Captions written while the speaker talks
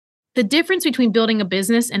the difference between building a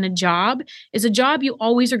business and a job you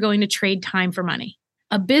always are going to trade time for money.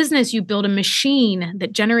 A business, you build a machine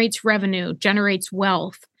that generates revenue, generates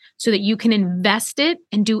wealth, so that you can invest it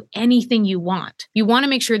and do anything you want. You want to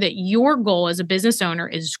make sure that your goal as a business owner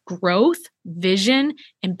is growth, vision,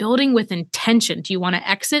 and building with intention. Do you want to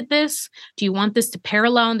exit this? Do you want this to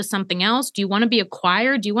parallel into something else? Do you want to be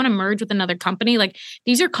acquired? Do you want to merge with another company? Like,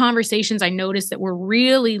 these are conversations I noticed that were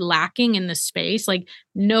really lacking in the space. Like,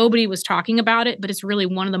 nobody was talking about it, but it's really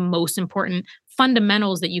one of the most important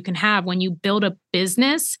fundamentals that you can have when you build a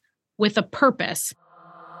business with a purpose.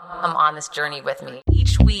 Come on this journey with me.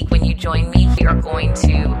 Each week when you join me, we are going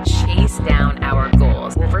to chase down our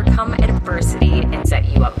goals, overcome adversity, and set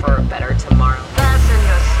you up for a better tomorrow. Fasten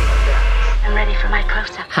your seatbelts. I'm ready for my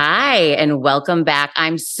close-up. Hi, and welcome back.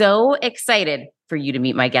 I'm so excited for you to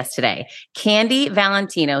meet my guest today. Candy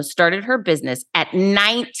Valentino started her business at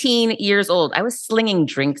 19 years old. I was slinging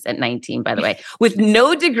drinks at 19, by the way, with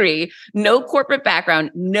no degree, no corporate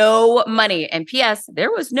background, no money. And P.S.,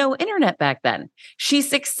 there was no internet back then. She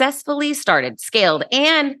successfully started, scaled,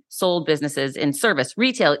 and sold businesses in service,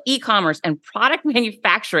 retail, e-commerce, and product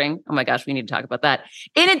manufacturing. Oh my gosh, we need to talk about that.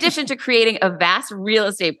 In addition to creating a vast real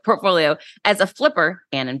estate portfolio as a flipper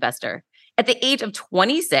and investor. At the age of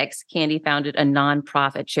 26, Candy founded a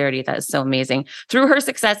nonprofit charity. That is so amazing. Through her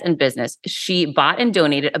success in business, she bought and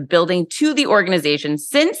donated a building to the organization.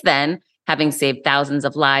 Since then, having saved thousands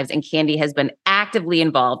of lives, and Candy has been actively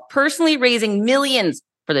involved, personally raising millions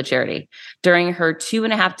for the charity. During her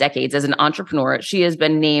 2.5 decades as an entrepreneur, she has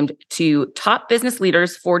been named to top business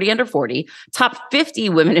leaders 40 under 40, top 50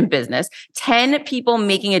 women in business, 10 people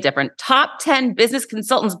making a difference, top 10 business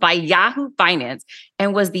consultants by Yahoo Finance,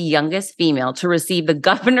 and was the youngest female to receive the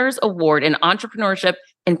Governor's Award in Entrepreneurship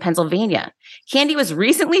in Pennsylvania. Candy was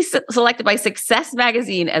recently selected by Success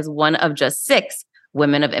Magazine as one of just 6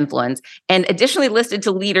 women of influence, and additionally listed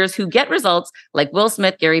to leaders who get results like Will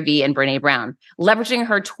Smith, Gary Vee, and Brené Brown. Leveraging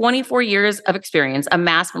her 24 years of experience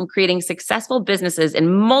amassed from creating successful businesses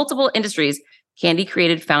in multiple industries, Candy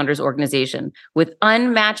created Founders Organization. With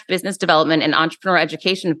unmatched business development and entrepreneur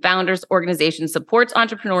education, Founders Organization supports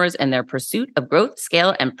entrepreneurs in their pursuit of growth,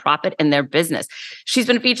 scale, and profit in their business. She's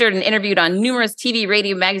been featured and interviewed on numerous TV,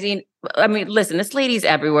 radio, magazine. I mean, listen, this lady's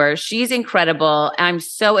everywhere. She's incredible. I'm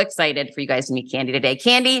so excited for you guys to meet Candy today.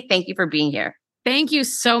 Candy, thank you for being here. Thank you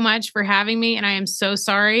so much for having me. And I am so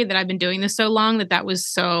sorry that I've been doing this so long, that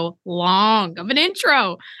was so long of an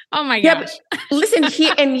intro. Oh my gosh. Listen,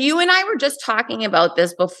 and you and I were just talking about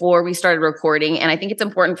this before we started recording. And I think it's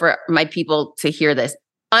important for my people to hear this.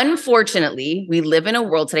 Unfortunately, we live in a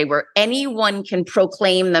world today where anyone can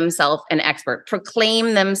proclaim themselves an expert,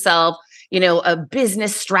 proclaim themselves a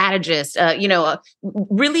business strategist,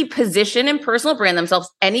 really position and personal brand themselves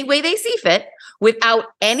any way they see fit without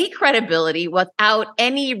any credibility, without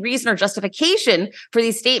any reason or justification for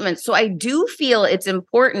these statements. So I do feel it's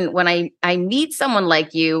important when I meet someone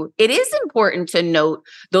like you, it is important to note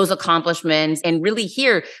those accomplishments and really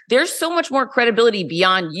hear there's so much more credibility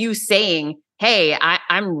beyond you saying, hey,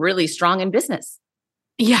 I'm really strong in business.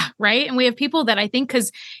 Yeah, right. And we have people that I think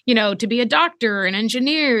because, to be a doctor, an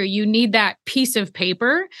engineer, you need that piece of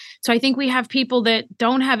paper. So I think we have people that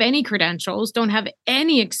don't have any credentials, don't have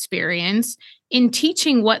any experience in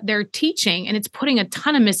teaching what they're teaching. And it's putting a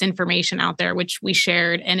ton of misinformation out there, which we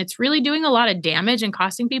shared. And it's really doing a lot of damage and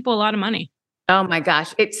costing people a lot of money. Oh my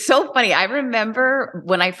gosh. It's so funny. I remember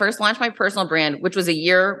when I first launched my personal brand, which was a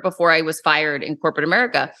year before I was fired in corporate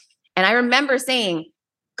America. And I remember saying,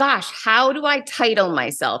 gosh, how do I title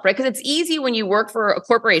myself, right? Because it's easy when you work for a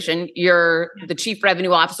corporation, you're the chief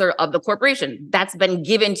revenue officer of the corporation. That's been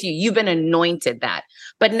given to you. You've been anointed that.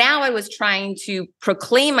 But now I was trying to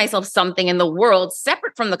proclaim myself something in the world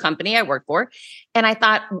separate from the company I work for. And I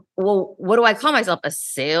thought, well, what do I call myself? A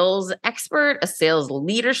sales expert, a sales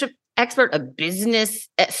leadership expert, a business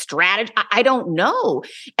strategist? I don't know.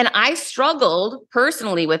 And I struggled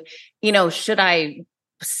personally with, should I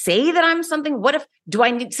say that I'm something? What if, do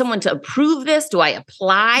I need someone to approve this? Do I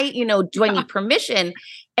apply? Do I need permission?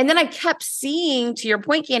 And then I kept seeing, to your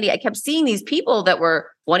point, Candy, I kept seeing these people that were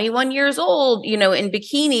 21 years old, in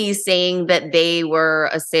bikinis saying that they were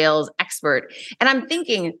a sales expert. And I'm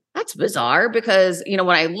thinking, that's bizarre because, when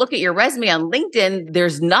I look at your resume on LinkedIn,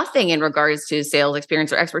 there's nothing in regards to sales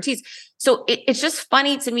experience or expertise. So it's just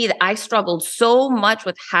funny to me that I struggled so much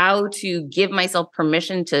with how to give myself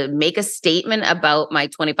permission to make a statement about my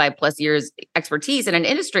 25 plus years expertise in an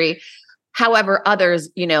industry. However, others,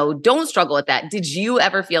 don't struggle with that. Did you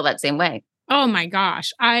ever feel that same way? Oh my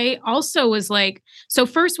gosh. I also was like, so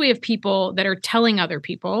first we have people that are telling other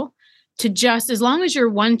people to just, as long as you're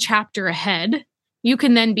one chapter ahead, you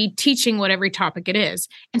can then be teaching what every topic it is.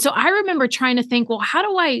 And so I remember trying to think, well, how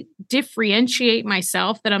do I differentiate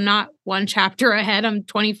myself that I'm not one chapter ahead? I'm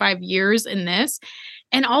 25 years in this.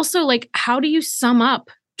 And also, like, how do you sum up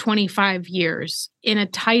 25 years in a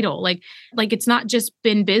title? Like it's not just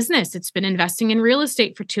been business. It's been investing in real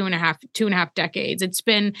estate for two and a half decades. It's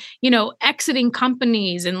been, exiting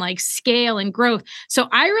companies and like scale and growth. So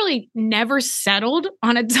I really never settled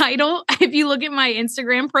on a title. If you look at my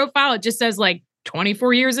Instagram profile, it just says like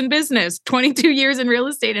 24 years in business, 22 years in real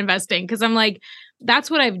estate investing. Cause I'm like, that's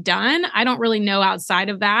what I've done. I don't really know outside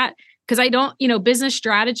of that. Because I don't, business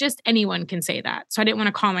strategist, anyone can say that. So I didn't want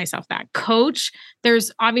to call myself that. Coach,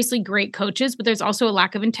 there's obviously great coaches, but there's also a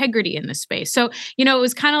lack of integrity in this space. So, it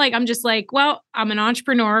was kind of like, I'm just like, well, I'm an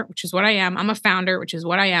entrepreneur, which is what I am. I'm a founder, which is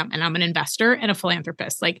what I am. And I'm an investor and a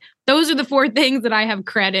philanthropist. Like those are the four things that I have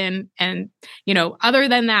cred in. And, other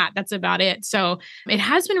than that, that's about it. So it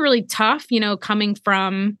has been really tough, coming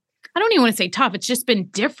from, I don't even want to say tough. It's just been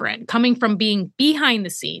different coming from being behind the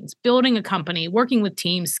scenes, building a company, working with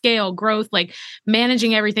teams, scale, growth, like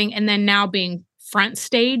managing everything. And then now being front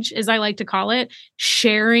stage, as I like to call it,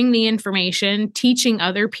 sharing the information, teaching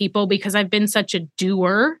other people because I've been such a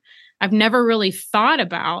doer. I've never really thought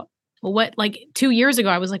about like 2 years ago,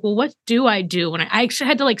 I was like, well, what do I do? And I actually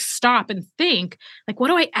had to like stop and think, like, what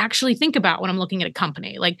do I actually think about when I'm looking at a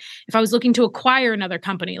company? Like if I was looking to acquire another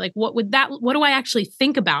company, like what do I actually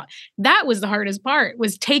think about? That was the hardest part,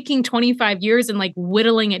 was taking 25 years and like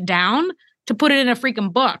whittling it down to put it in a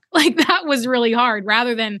freaking book. Like that was really hard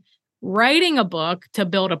rather than writing a book to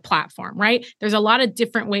build a platform, right? There's a lot of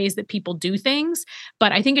different ways that people do things,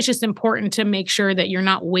 but I think it's just important to make sure that you're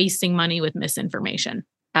not wasting money with misinformation.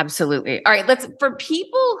 Absolutely. All right. For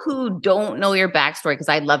people who don't know your backstory, because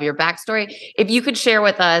I love your backstory, if you could share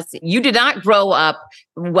with us, you did not grow up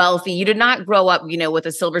wealthy. You did not grow up, with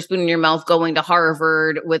a silver spoon in your mouth, going to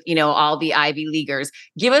Harvard with, all the Ivy Leaguers.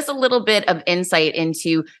 Give us a little bit of insight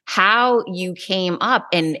into how you came up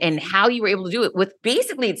and how you were able to do it with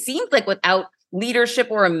basically, it seems like without leadership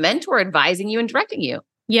or a mentor advising you and directing you.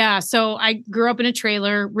 Yeah. So I grew up in a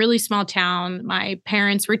trailer, really small town. My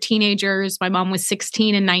parents were teenagers. My mom was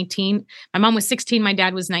 16 and 19. My mom was 16. My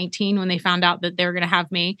dad was 19 when they found out that they were going to have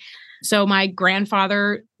me. So my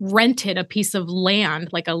grandfather rented a piece of land,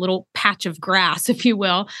 like a little patch of grass, if you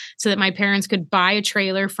will, so that my parents could buy a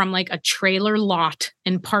trailer from like a trailer lot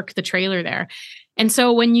and park the trailer there. And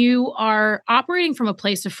so when you are operating from a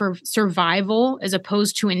place of survival as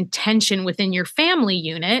opposed to intention within your family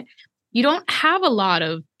unit, you don't have a lot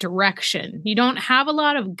of direction. You don't have a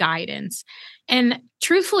lot of guidance. And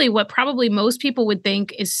truthfully, what probably most people would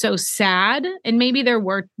think is so sad, and maybe there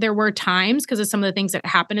were times because of some of the things that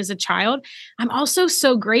happened as a child, I'm also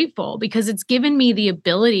so grateful because it's given me the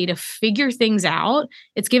ability to figure things out.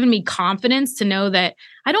 It's given me confidence to know that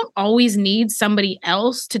I don't always need somebody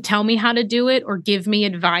else to tell me how to do it or give me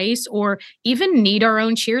advice or even need our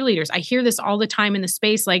own cheerleaders. I hear this all the time in the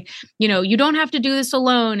space, like, you don't have to do this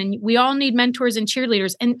alone and we all need mentors and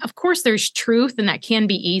cheerleaders. And of course, there's truth and that can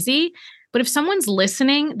be easy. But if someone's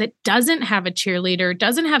listening that doesn't have a cheerleader,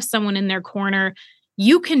 doesn't have someone in their corner,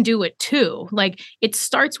 you can do it too. Like it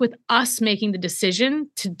starts with us making the decision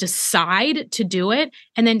to decide to do it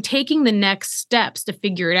and then taking the next steps to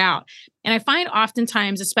figure it out. And I find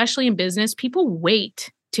oftentimes, especially in business, people wait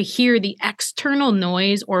to hear the external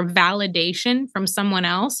noise or validation from someone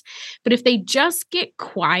else. But if they just get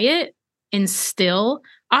quiet and still,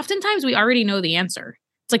 oftentimes we already know the answer.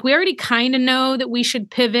 It's like we already kind of know that we should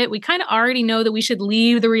pivot. We kind of already know that we should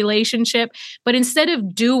leave the relationship. But instead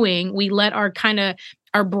of doing, we let our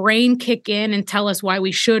brain kick in and tell us why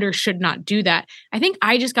we should or should not do that. I think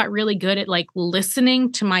I just got really good at like listening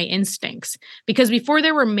to my instincts because before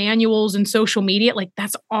there were manuals and social media, like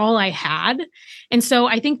that's all I had. And so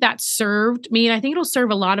I think that served me. And I think it'll serve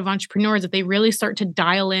a lot of entrepreneurs if they really start to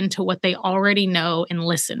dial into what they already know and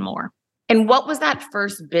listen more. And what was that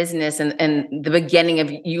first business and the beginning of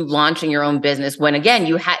you launching your own business when, again,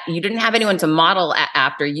 you didn't have anyone to model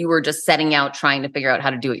after, you were just setting out trying to figure out how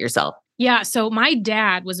to do it yourself? Yeah. So my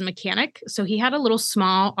dad was a mechanic. So he had a little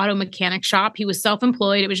small auto mechanic shop. He was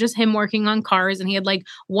self-employed. It was just him working on cars. And he had like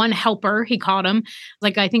one helper, he called him,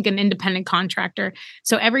 like I think an independent contractor.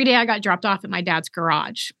 So every day I got dropped off at my dad's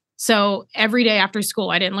garage. So every day after school,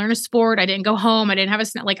 I didn't learn a sport. I didn't go home. I didn't have a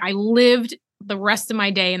snack. Like I lived the rest of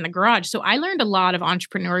my day in the garage. So I learned a lot of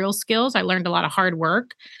entrepreneurial skills. I learned a lot of hard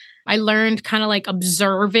work. I learned kind of like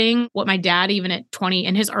observing what my dad, even at 20,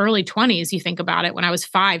 in his early 20s, you think about it, when I was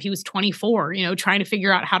 5, he was 24, trying to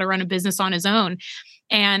figure out how to run a business on his own.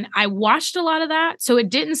 And I watched a lot of that. So it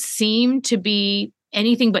didn't seem to be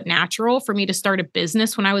anything but natural for me to start a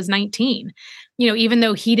business when I was 19. even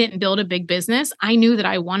though he didn't build a big business, I knew that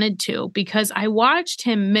I wanted to because I watched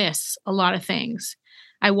him miss a lot of things.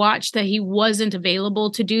 I watched that he wasn't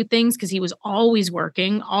available to do things because he was always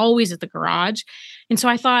working, always at the garage. And so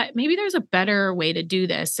I thought maybe there's a better way to do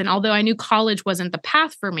this. And although I knew college wasn't the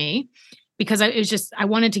path for me, because I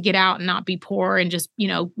wanted to get out and not be poor and just,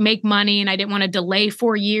 make money. And I didn't want to delay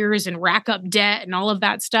 4 years and rack up debt and all of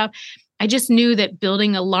that stuff. I just knew that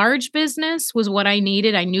building a large business was what I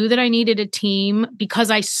needed. I knew that I needed a team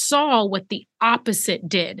because I saw what the opposite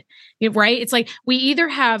did, right? It's like we either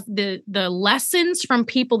have the lessons from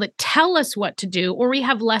people that tell us what to do, or we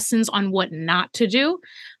have lessons on what not to do.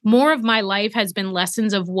 More of my life has been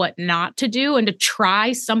lessons of what not to do and to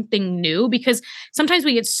try something new, because sometimes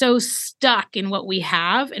we get so stuck in what we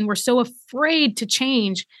have and we're so afraid to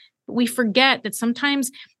change. We forget that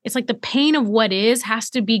sometimes it's like the pain of what is has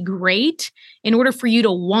to be great in order for you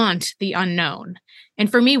to want the unknown. And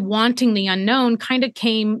for me, wanting the unknown kind of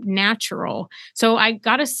came natural. So I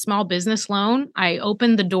got a small business loan. I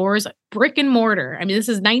opened the doors, brick and mortar. I mean, this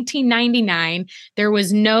is 1999. There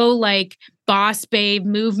was no boss babe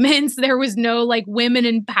movements. There was no women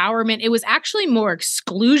empowerment. It was actually more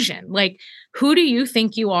exclusion. Who do you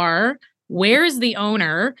think you are? Where's the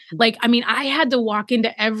owner? I had to walk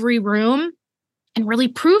into every room and really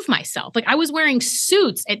prove myself. I was wearing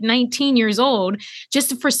suits at 19 years old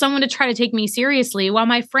just for someone to try to take me seriously, while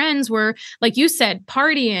my friends were, like you said,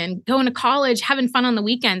 partying, going to college, having fun on the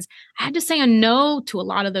weekends. I had to say a no to a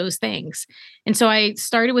lot of those things. And so I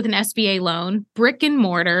started with an SBA loan, brick and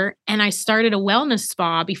mortar, and I started a wellness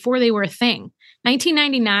spa before they were a thing.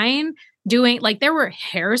 1999, there were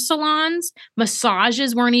hair salons,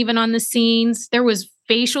 massages weren't even on the scenes. There was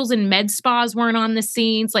facials and med spas weren't on the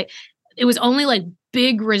scenes. It was only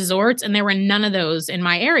big resorts, and there were none of those in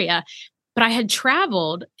my area. But I had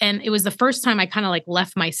traveled, and it was the first time I kind of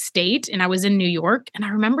left my state, and I was in New York, and I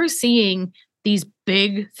remember seeing these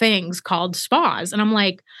big things called spas. And I'm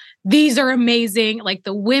like, these are amazing.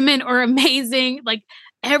 The women are amazing.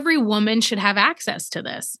 Every woman should have access to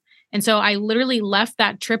this. And so I literally left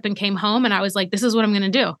that trip and came home, and I was like, this is what I'm going to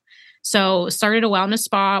do. So started a wellness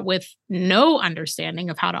spa with no understanding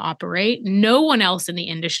of how to operate, no one else in the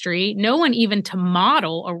industry, no one even to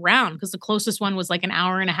model around, because the closest one was an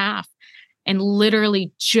hour and a half, and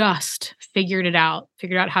literally just figured out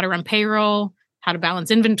how to run payroll, how to balance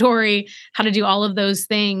inventory, how to do all of those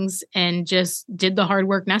things, and just did the hard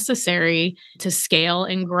work necessary to scale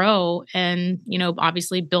and grow. And,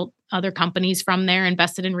 obviously built other companies from there,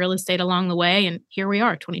 invested in real estate along the way. And here we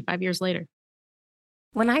are 25 years later.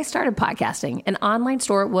 When I started podcasting, an online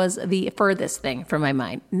store was the furthest thing from my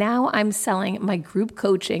mind. Now I'm selling my group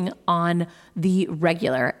coaching on the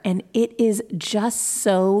regular, and it is just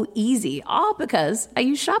so easy, all because I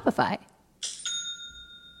use Shopify.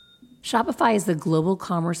 Shopify is the global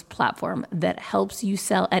commerce platform that helps you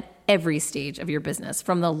sell at every stage of your business,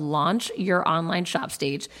 from the launch your online shop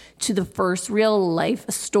stage to the first real life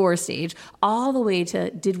store stage, all the way to,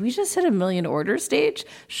 did we just hit 1 million orders stage?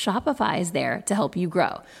 Shopify is there to help you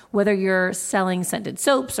grow. Whether you're selling scented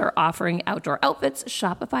soaps or offering outdoor outfits,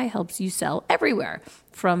 Shopify helps you sell everywhere.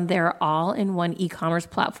 From their all-in-one e-commerce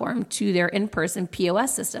platform to their in-person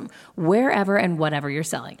POS system, wherever and whatever you're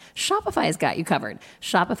selling, Shopify has got you covered.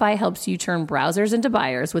 Shopify helps you turn browsers into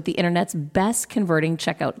buyers with the internet's best converting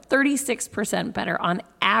checkout, 36% better on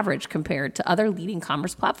average compared to other leading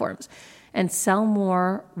commerce platforms, and sell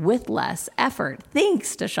more with less effort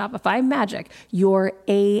thanks to Shopify Magic, your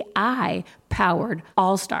AI-powered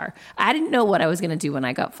all-star. I didn't know what I was going to do when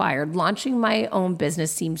I got fired. Launching my own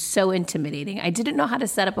business seemed so intimidating. I didn't know how to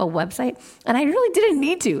set up a website, and I really didn't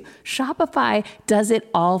need to. Shopify does it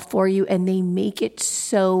all for you, and they make it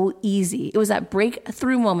so easy. It was that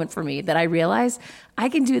breakthrough moment for me that I realized I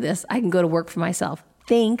can do this. I can go to work for myself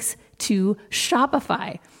thanks to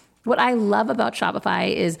Shopify. What I love about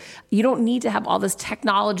Shopify is you don't need to have all this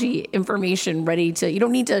technology information you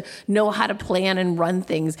don't need to know how to plan and run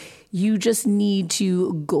things. You just need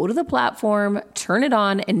to go to the platform, turn it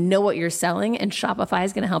on, and know what you're selling, and Shopify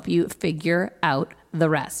is going to help you figure out the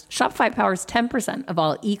rest. Shopify powers 10% of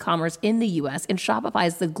all e-commerce in the US, and Shopify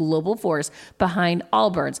is the global force behind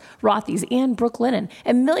Allbirds, Rothy's, and Brooklinen,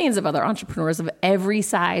 and millions of other entrepreneurs of every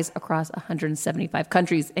size across 175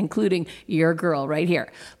 countries, including your girl right here.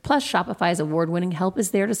 Plus, Shopify's award-winning help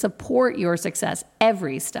is there to support your success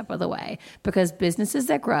every step of the way, because businesses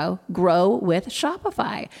that grow with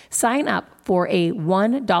Shopify. Sign up for a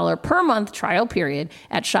 $1 per month trial period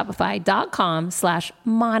at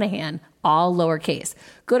shopify.com/Monahan, all lowercase.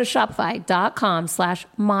 Go to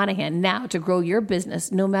shopify.com/Monahan now to grow your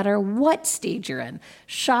business no matter what stage you're in.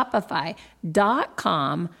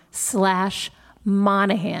 Shopify.com/Monahan.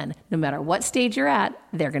 Monahan. No matter what stage you're at,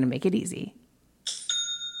 they're going to make it easy.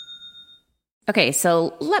 Okay,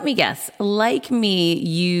 so let me guess. Like me,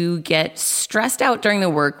 you get stressed out during the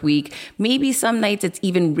work week. Maybe some nights it's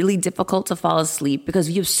even really difficult to fall asleep because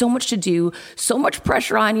you have so much to do, so much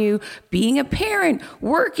pressure on you, being a parent,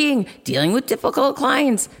 working, dealing with difficult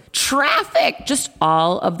clients, traffic, just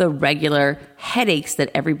all of the regular headaches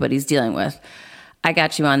that everybody's dealing with. I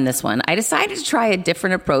got you on this one. I decided to try a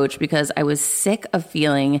different approach because I was sick of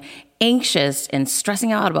feeling anxious and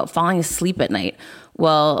stressing out about falling asleep at night.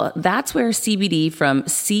 Well, that's where CBD from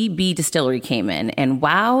CB Distillery came in. And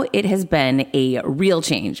wow, it has been a real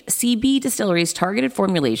change. CB Distillery's targeted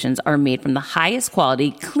formulations are made from the highest quality,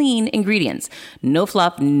 clean ingredients. No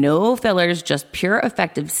fluff, no fillers, just pure,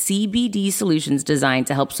 effective CBD solutions designed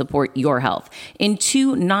to help support your health. In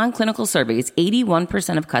 2 non-clinical surveys,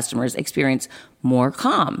 81% of customers experience more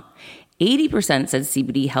calm. 80% said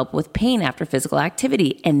CBD helped with pain after physical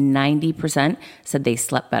activity, and 90% said they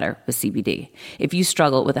slept better with CBD. If you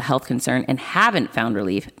struggle with a health concern and haven't found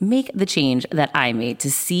relief, make the change that I made to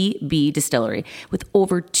CB Distillery. With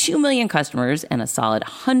over 2 million customers and a solid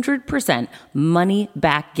 100%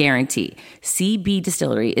 money-back guarantee, CB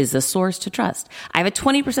Distillery is the source to trust. I have a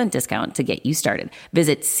 20% discount to get you started.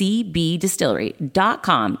 Visit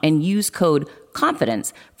cbdistillery.com and use code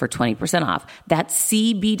confidence for 20% off. That's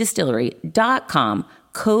cbdistillery.com,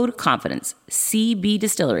 code confidence,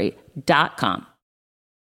 cbdistillery.com.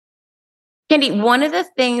 Candy, one of the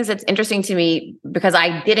things that's interesting to me, because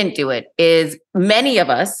I didn't do it, is many of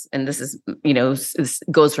us, and this is, this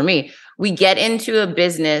goes for me, we get into a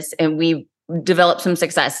business and we develop some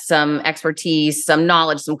success, some expertise, some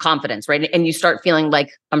knowledge, some confidence, right? And you start feeling like,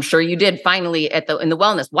 I'm sure you did finally in the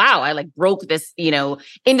wellness. Wow, I broke this,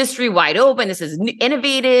 industry wide open. This is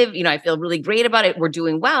innovative. I feel really great about it. We're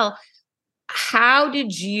doing well. How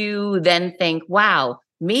did you then think, wow,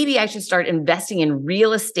 maybe I should start investing in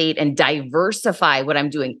real estate and diversify what I'm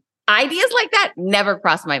doing? Ideas like that never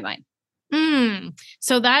crossed my mind.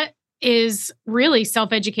 So that is really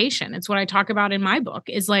self-education. It's what I talk about in my book,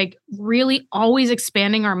 is really always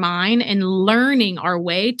expanding our mind and learning our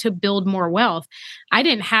way to build more wealth. I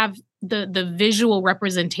didn't have the visual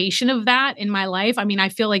representation of that in my life. I mean, I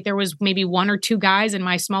feel like there was maybe 1 or 2 guys in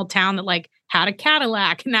my small town that had a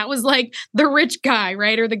Cadillac, and that was the rich guy,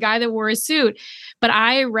 right? Or the guy that wore a suit. But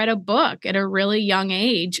I read a book at a really young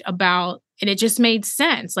age and it just made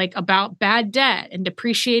sense, about bad debt and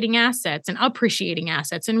depreciating assets and appreciating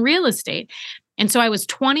assets and real estate. And so I was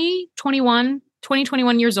 21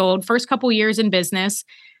 years old, first couple years in business,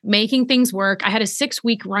 making things work. I had a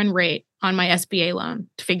 6-week run rate on my SBA loan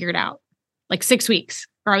to figure it out, 6 weeks,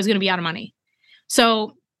 or I was going to be out of money.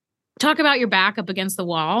 So talk about your back up against the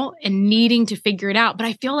wall and needing to figure it out. But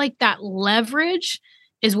I feel like that leverage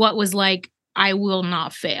is what was I will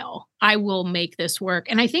not fail. I will make this work.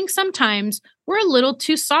 And I think sometimes we're a little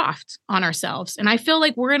too soft on ourselves. And I feel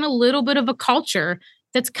like we're in a little bit of a culture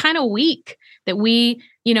that's kind of weak, that we,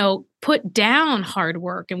 put down hard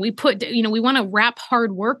work, and we we want to wrap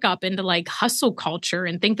hard work up into hustle culture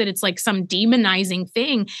and think that it's some demonizing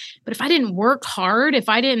thing. But if I didn't work hard, if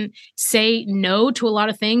I didn't say no to a lot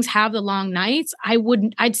of things, have the long nights,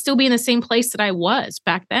 I'd still be in the same place that I was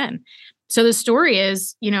back then. So the story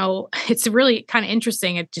is, it's really kind of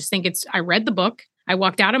interesting. I read the book. I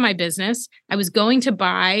walked out of my business. I was going to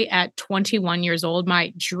buy at 21 years old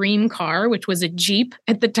my dream car, which was a Jeep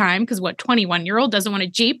at the time, because what 21-year-old doesn't want a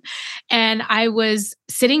Jeep? And I was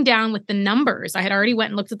sitting down with the numbers. I had already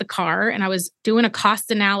went and looked at the car, and I was doing a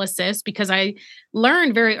cost analysis because I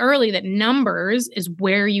learned very early that numbers is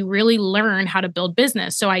where you really learn how to build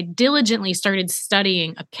business. So I diligently started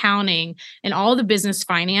studying accounting and all the business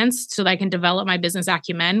finance so that I can develop my business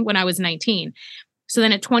acumen when I was 19. So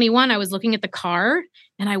then at 21, I was looking at the car,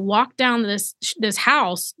 and I walked down this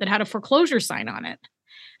house that had a foreclosure sign on it.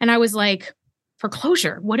 And I was like,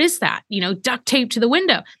 foreclosure, what is that? Duct tape to the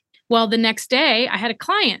window. Well, the next day I had a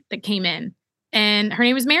client that came in, and her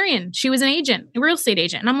name was Marion. She was an agent, a real estate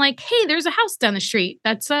agent. And I'm like, hey, there's a house down the street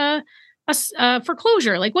that's a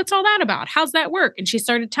foreclosure. What's all that about? How's that work? And she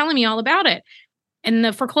started telling me all about it. And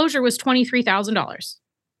the foreclosure was $23,000.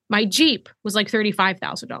 My Jeep was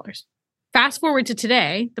 $35,000. Fast forward to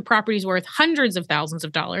today, the property's worth hundreds of thousands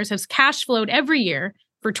of dollars, has cash flowed every year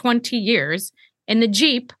for 20 years. And the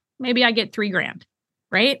Jeep, maybe I get $3,000,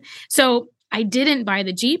 right? So I didn't buy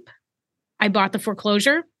the Jeep. I bought the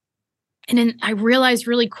foreclosure. And then I realized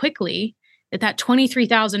really quickly that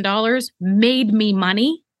 $23,000 made me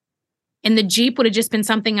money. And the Jeep would have just been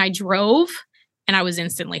something I drove, and I was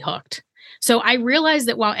instantly hooked. So I realized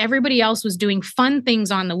that while everybody else was doing fun things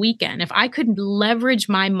on the weekend, if I could leverage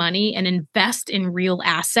my money and invest in real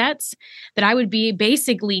assets, that I would be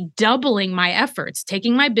basically doubling my efforts,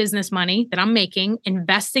 taking my business money that I'm making,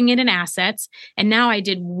 investing it in assets. And now I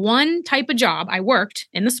did one type of job. I worked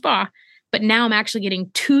in the spa, but now I'm actually getting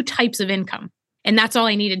two types of income. And that's all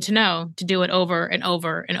I needed to know to do it over and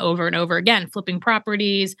over and over and over again, flipping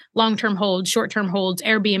properties, long-term holds, short-term holds,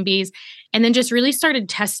 Airbnbs, and then just really started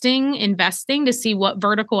testing, investing to see what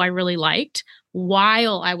vertical I really liked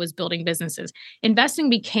while I was building businesses. Investing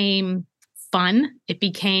became fun. It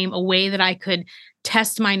became a way that I could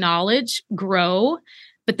test my knowledge, grow,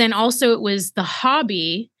 but then also it was the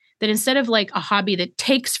hobby that instead of like a hobby that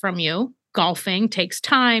takes from you, golfing takes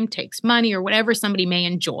time, takes money, or whatever somebody may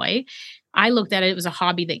enjoy. I looked at it as a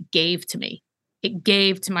hobby that gave to me. It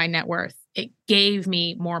gave to my net worth. It gave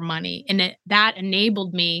me more money. And that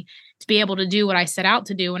enabled me to be able to do what I set out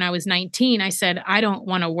to do when I was 19. I said, I don't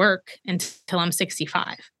want to work until I'm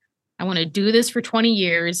 65. I want to do this for 20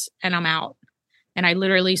 years and I'm out. And I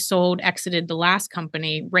literally exited the last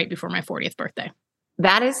company right before my 40th birthday.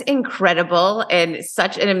 That is incredible and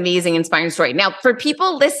such an amazing, inspiring story. Now, for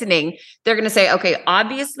people listening, they're going to say, okay,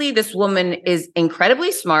 obviously this woman is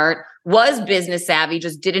incredibly smart, was business savvy,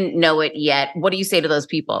 just didn't know it yet. What do you say to those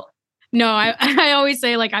people? No, I always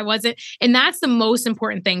say like I wasn't. And that's the most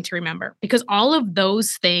important thing to remember, because all of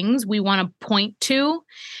those things we want to point to,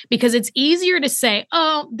 because it's easier to say,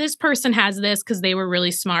 oh, this person has this because they were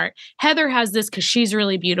really smart. Heather has this because she's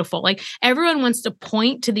really beautiful. Like everyone wants to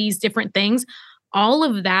point to these different things. All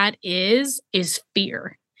of that is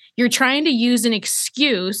fear. You're trying to use an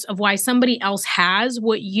excuse of why somebody else has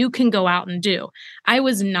what you can go out and do. I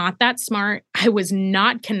was not that smart. I was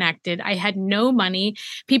not connected. I had no money.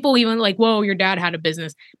 People even like, whoa, your dad had a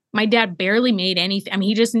business. My dad barely made anything. I mean,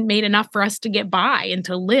 he just made enough for us to get by and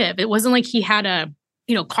to live. It wasn't like he had a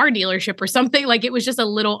car dealership or something. Like it was just a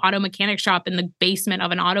little auto mechanic shop in the basement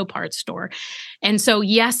of an auto parts store. And so,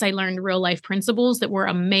 yes, I learned real life principles that were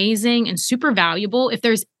amazing and super valuable. If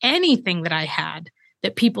there's anything that I had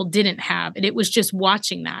that people didn't have, and it was just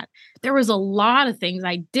watching that, there was a lot of things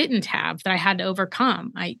I didn't have that I had to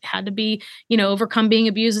overcome. I had to overcome being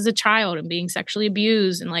abused as a child and being sexually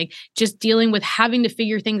abused and like just dealing with having to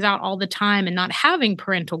figure things out all the time and not having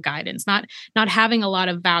parental guidance, not having a lot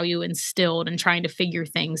of value instilled and trying to figure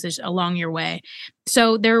things along your way.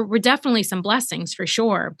 So there were definitely some blessings for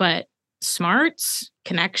sure, but smarts,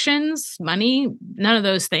 connections, money, none of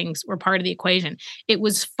those things were part of the equation. It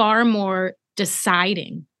was far more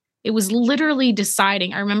deciding. It was literally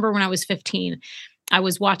deciding. I remember when I was 15, I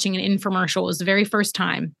was watching an infomercial. It was the very first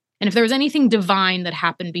time. And if there was anything divine that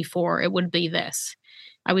happened before, it would be this.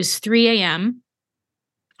 I was 3 a.m.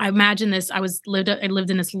 I imagine this. I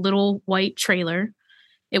lived in this little white trailer.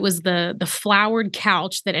 It was the flowered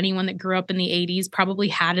couch that anyone that grew up in the 80s probably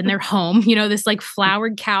had in their home. This like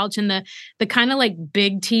flowered couch, and the kind of like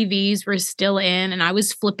big TVs were still in, and I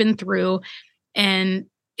was flipping through, and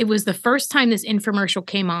it was the first time this infomercial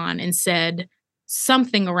came on and said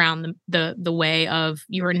something around the way of,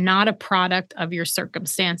 you are not a product of your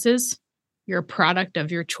circumstances. You're a product of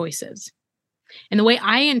your choices. And the way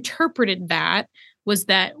I interpreted that was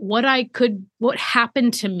that what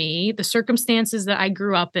happened to me, the circumstances that I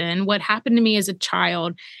grew up in, what happened to me as a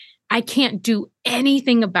child, I can't do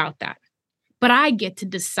anything about that, but I get to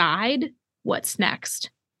decide what's next.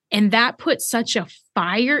 And that put such a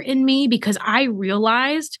fire in me, because I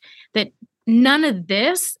realized that none of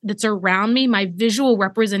this that's around me, my visual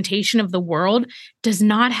representation of the world, does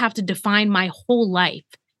not have to define my whole life.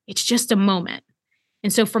 It's just a moment.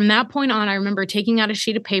 And so from that point on, I remember taking out a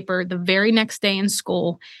sheet of paper the very next day in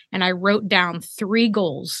school, and I wrote down 3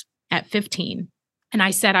 goals at 15. And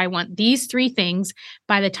I said, I want these 3 things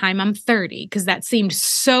by the time I'm 30, because that seemed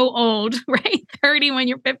so old, right? 30 when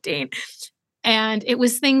you're 15. And it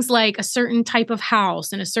was things like a certain type of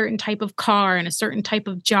house and a certain type of car and a certain type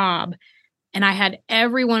of job. And I had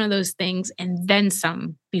every one of those things and then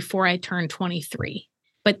some before I turned 23.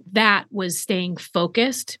 But that was staying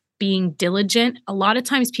focused, being diligent. A lot of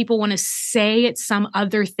times people want to say it's some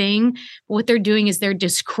other thing, but what they're doing is they're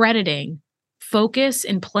discrediting focus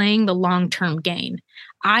and playing the long-term gain.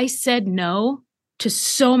 I said no to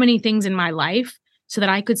so many things in my life so that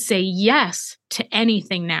I could say yes to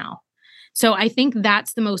anything now. So I think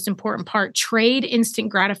that's the most important part. Trade instant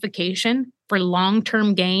gratification for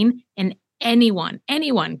long-term gain, and anyone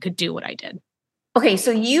could do what I did. Okay, so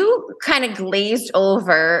you kind of glazed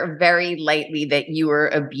over very lightly that you were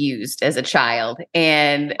abused as a child.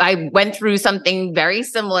 And I went through something very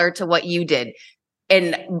similar to what you did.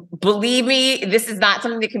 And believe me, this is not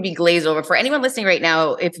something that can be glazed over. For anyone listening right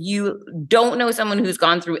now, if you don't know someone who's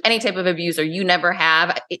gone through any type of abuse or you never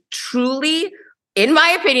have, it truly, in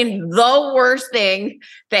my opinion, the worst thing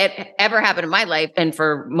that ever happened in my life. And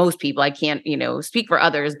for most people, I can't, speak for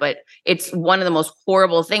others, but it's one of the most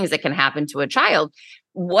horrible things that can happen to a child.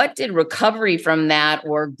 What did recovery from that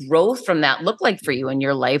or growth from that look like for you in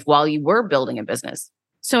your life while you were building a business?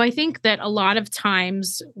 So I think that a lot of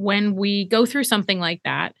times when we go through something like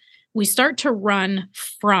that, we start to run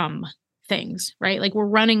from things, right? Like we're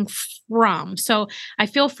running from. So I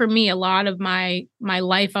feel for me, a lot of my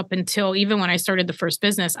life up until even when I started the first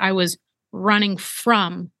business, I was running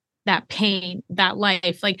from that pain, that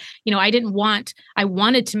life. Like, I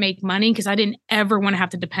wanted to make money because I didn't ever want to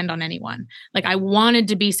have to depend on anyone. Like I wanted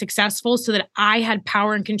to be successful so that I had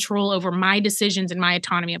power and control over my decisions and my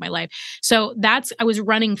autonomy of my life. So I was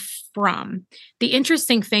running from. The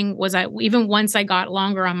interesting thing was even once I got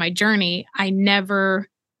longer on my journey, I never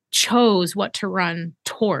chose what to run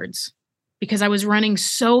towards because I was running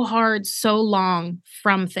so hard, so long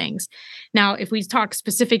from things. Now, if we talk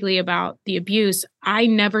specifically about the abuse, I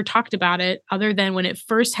never talked about it other than when it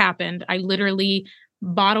first happened. I literally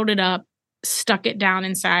bottled it up, stuck it down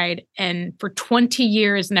inside, and for 20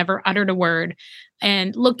 years, never uttered a word.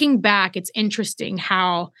 And looking back, it's interesting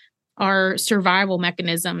how our survival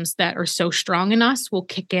mechanisms that are so strong in us will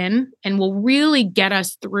kick in and will really get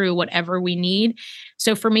us through whatever we need.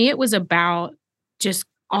 So for me, it was about just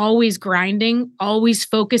always grinding, always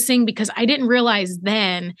focusing, because I didn't realize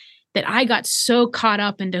then that I got so caught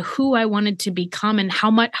up into who I wanted to become and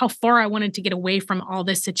how far I wanted to get away from all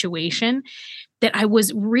this situation that I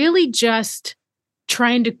was really just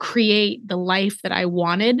trying to create the life that I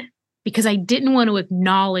wanted because I didn't want to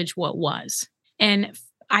acknowledge what was. And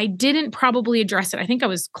I didn't probably address it. I think I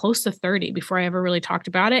was close to 30 before I ever really talked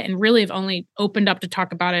about it, and really have only opened up to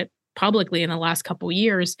talk about it publicly in the last couple of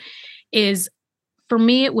years. For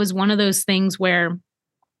me, it was one of those things where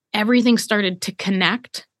everything started to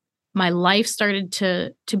connect. My life started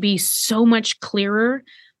to be so much clearer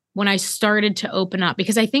when I started to open up,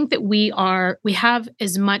 because I think that we have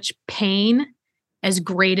as much pain as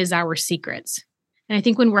great as our secrets. And I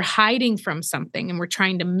think when we're hiding from something and we're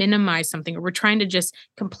trying to minimize something, or we're trying to just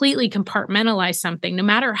completely compartmentalize something, no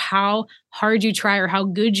matter how hard you try or how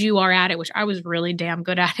good you are at it, which I was really damn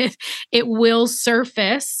good at it, it will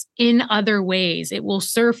surface in other ways. It will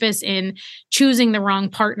surface in choosing the wrong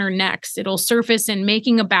partner next. It'll surface in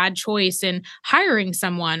making a bad choice and hiring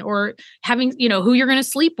someone, or having, who you're going to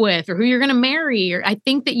sleep with or who you're going to marry. Or I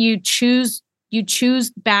think that you choose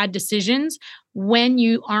bad decisions when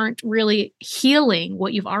you aren't really healing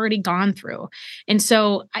what you've already gone through. And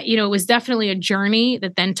so, it was definitely a journey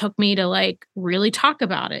that then took me to really talk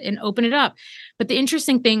about it and open it up. But the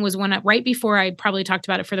interesting thing was right before I probably talked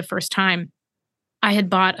about it for the first time, I had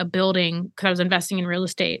bought a building because I was investing in real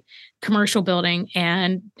estate, commercial building,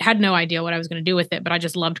 and had no idea what I was going to do with it. But I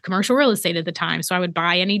just loved commercial real estate at the time. So I would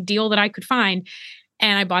buy any deal that I could find.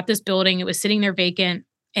 And I bought this building. It was sitting there vacant.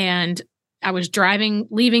 And I was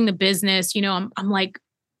leaving the business, I'm like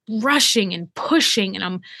rushing and pushing, and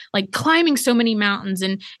I'm like climbing so many mountains.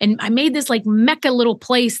 And I made this like Mecca little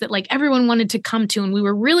place that like everyone wanted to come to. And we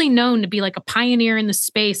were really known to be like a pioneer in the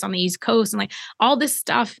space on the East Coast and like all this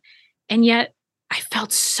stuff. And yet I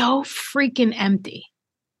felt so freaking empty.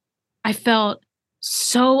 I felt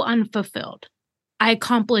so unfulfilled. I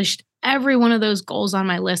accomplished every one of those goals on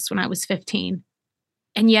my list when I was 15.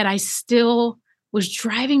 And yet I still was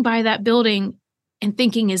driving by that building and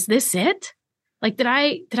thinking, is this it? Like, did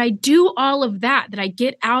I do all of that? Did I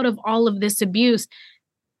get out of all of this abuse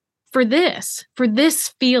for this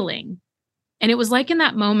feeling? And it was like in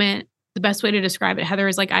that moment, the best way to describe it, Heather,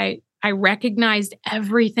 is like, I recognized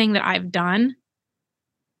everything that I've done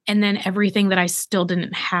and then everything that I still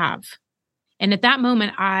didn't have. And at that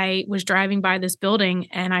moment, I was driving by this building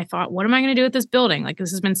and I thought, what am I going to do with this building? Like,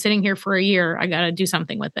 this has been sitting here for a year. I got to do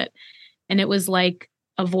something with it. And it was like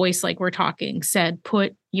a voice, like we're talking, said,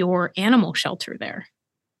 put your animal shelter there.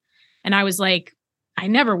 And I was like, I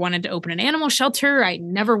never wanted to open an animal shelter. I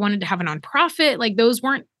never wanted to have a nonprofit. Like those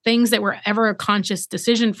weren't things that were ever a conscious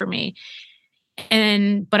decision for me.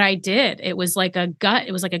 But I did. It was like a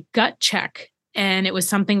gut check. And it was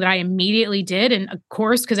something that I immediately did. And of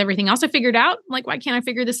course, because everything else I figured out, like, why can't I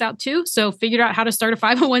figure this out too? So figured out how to start a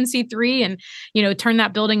 501c3 and, turn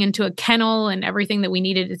that building into a kennel and everything that we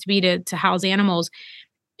needed it to be to house animals.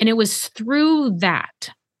 And it was through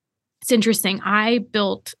that. It's interesting. I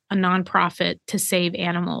built a nonprofit to save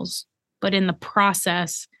animals, but in the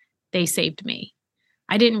process, they saved me.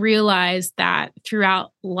 I didn't realize that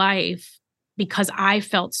throughout life, because I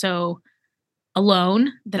felt so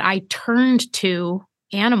alone that I turned to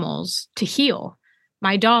animals to heal.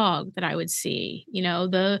 My dog that I would see,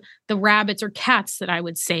 the rabbits or cats that I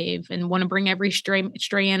would save and want to bring every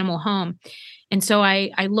stray animal home. And so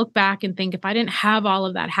I look back and think if I didn't have all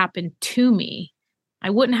of that happen to me, I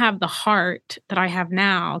wouldn't have the heart that I have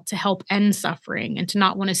now to help end suffering and to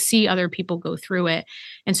not want to see other people go through it.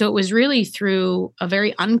 And so it was really through a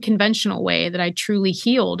very unconventional way that I truly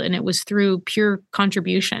healed. And it was through pure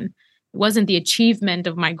contribution. It wasn't the achievement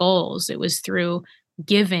of my goals. It was through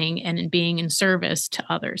giving and in being in service to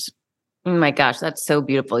others. Oh my gosh, that's so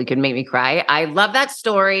beautiful. You could make me cry. I love that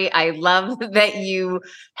story. I love that you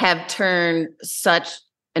have turned such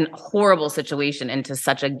an horrible situation into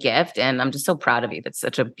such a gift. And I'm just so proud of you. That's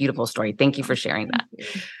such a beautiful story. Thank you for sharing that.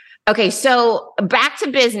 Okay, so back to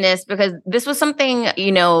business, because this was something,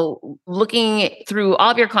 looking through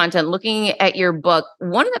all of your content, looking at your book,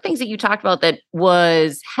 one of the things that you talked about that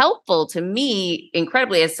was helpful to me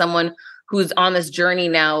incredibly as someone who's on this journey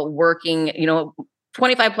now working,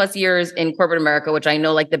 25 plus years in corporate America, which I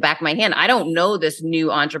know like the back of my hand. I don't know this new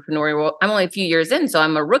entrepreneurial world. I'm only a few years in, so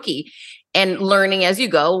I'm a rookie. And learning as you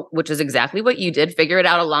go, which is exactly what you did, figure it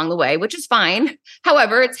out along the way, which is fine.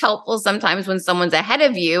 However, it's helpful sometimes when someone's ahead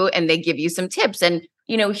of you and they give you some tips. And,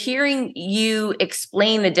 hearing you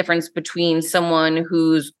explain the difference between someone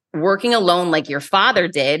who's working alone like your father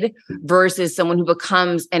did versus someone who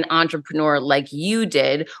becomes an entrepreneur like you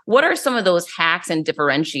did, what are some of those hacks and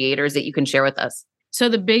differentiators that you can share with us? So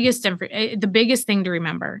the biggest thing to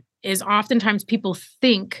remember is oftentimes people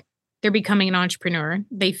think they're becoming an entrepreneur.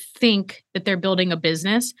 They think that they're building a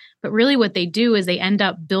business, but really what they do is they end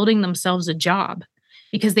up building themselves a job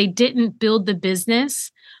because they didn't build the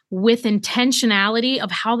business with intentionality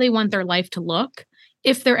of how they want their life to look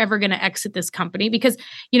if they're ever going to exit this company. Because,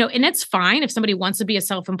 and it's fine if somebody wants to be a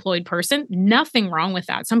self-employed person, nothing wrong with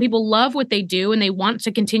that. Some people love what they do and they want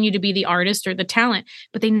to continue to be the artist or the talent,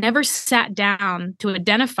 but they never sat down to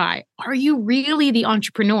identify, are you really the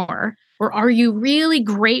entrepreneur? Or are you really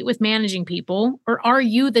great with managing people? Or are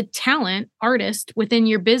you the talent artist within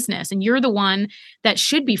your business? And you're the one that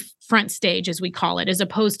should be front stage, as we call it, as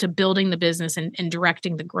opposed to building the business and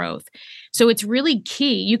directing the growth. So it's really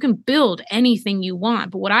key. You can build anything you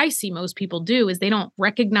want. But what I see most people do is they don't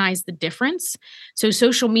recognize the difference. So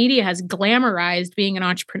social media has glamorized being an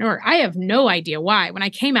entrepreneur. I have no idea why. When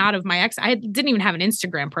I came out of my exit, I didn't even have an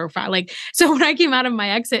Instagram profile. So when I came out of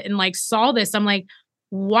my exit and saw this, I'm like,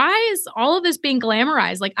 why is all of this being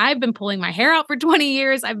glamorized? I've been pulling my hair out for 20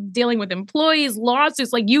 years. I'm dealing with employees,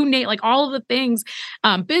 lawsuits, you name, all of the things,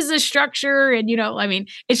 business structure. And,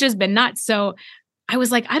 it's just been nuts. So I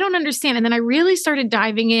was like, I don't understand. And then I really started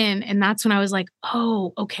diving in. And that's when I was like,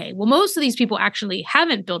 oh, okay. Well, most of these people actually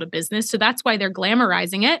haven't built a business. So that's why they're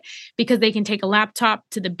glamorizing it, because they can take a laptop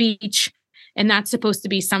to the beach. And that's supposed to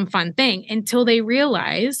be some fun thing until they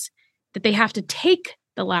realize that they have to take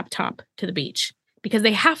the laptop to the beach. Because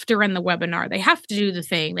they have to run the webinar, they have to do the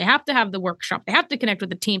thing, they have to have the workshop, they have to connect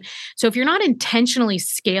with the team. So if you're not intentionally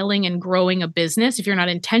scaling and growing a business, if you're not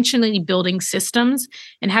intentionally building systems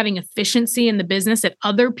and having efficiency in the business that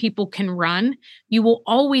other people can run, you will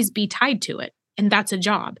always be tied to it. And that's a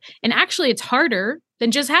job. And actually, it's harder than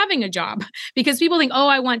just having a job because people think, oh,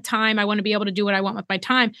 I want time. I want to be able to do what I want with my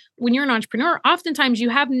time. When you're an entrepreneur, oftentimes you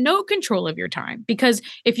have no control of your time because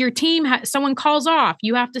if your team, someone calls off,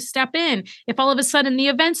 you have to step in. If all of a sudden the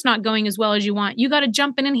event's not going as well as you want, you got to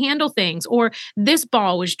jump in and handle things. Or this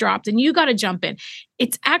ball was dropped and you got to jump in.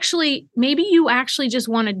 It's actually, maybe you actually just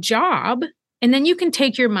want a job and then you can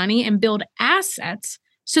take your money and build assets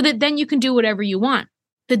so that then you can do whatever you want.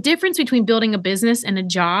 The difference between building a business and a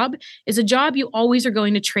job is a job you always are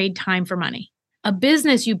going to trade time for money. A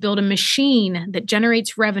business, you build a machine that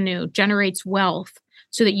generates revenue, generates wealth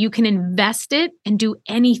so that you can invest it and do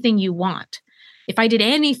anything you want. If I did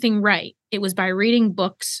anything right, it was by reading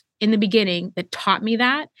books in the beginning that taught me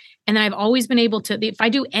that. And then I've always been able to, if I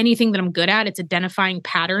do anything that I'm good at, it's identifying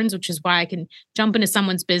patterns, which is why I can jump into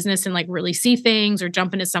someone's business and really see things or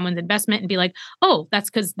jump into someone's investment and be like, oh,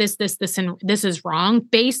 that's because this, and this is wrong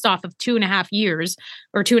based off of 2.5 years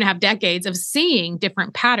or 2.5 decades of seeing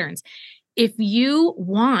different patterns. If you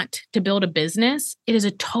want to build a business, it is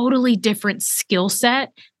a totally different skill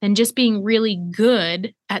set than just being really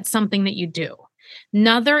good at something that you do.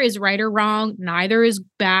 Neither is right or wrong. Neither is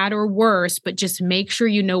bad or worse, but just make sure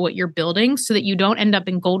you know what you're building so that you don't end up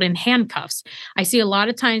in golden handcuffs. I see a lot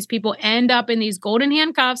of times people end up in these golden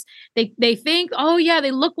handcuffs. They think, oh yeah,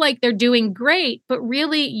 they look like they're doing great, but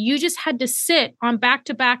really you just had to sit on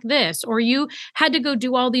back-to-back this, or you had to go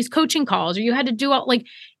do all these coaching calls, or you had to do all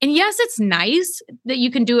And yes, it's nice that you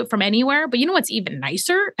can do it from anywhere, but you know what's even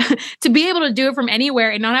nicer? To be able to do it from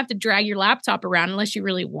anywhere and not have to drag your laptop around unless you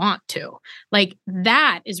really want to. Like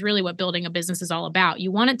that is really what building a business is all about.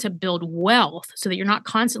 You want it to build wealth so that you're not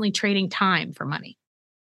constantly trading time for money.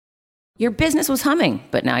 Your business was humming,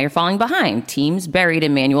 but now you're falling behind. Teams buried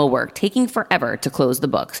in manual work, taking forever to close the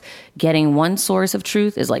books. Getting one source of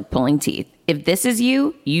truth is like pulling teeth. If this is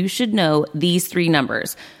you, you should know these three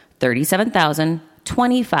numbers: 37,000,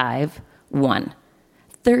 25, 1.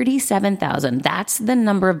 37,000. That's the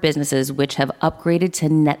number of businesses which have upgraded to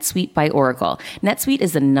NetSuite by Oracle. NetSuite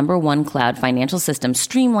is the #1 cloud financial system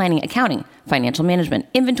streamlining accounting, financial management,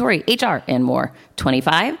 inventory, HR, and more.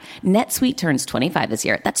 25. NetSuite turns 25 this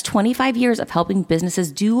year. That's 25 years of helping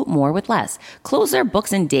businesses do more with less, close their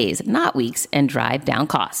books in days, not weeks, and drive down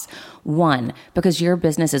costs. 1, because your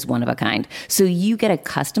business is one of a kind. So you get a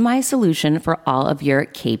customized solution for all of your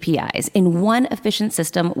KPIs in one efficient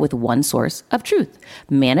system with one source of truth.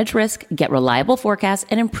 Manage risk, get reliable forecasts,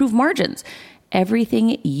 and improve margins.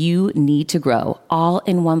 Everything you need to grow, all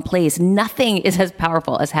in one place. Nothing is as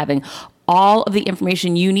powerful as having all of the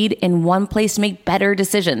information you need in one place to make better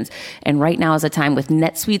decisions. And right now is a time with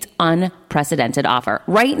NetSuite's unprecedented offer.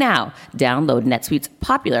 Right now, download NetSuite's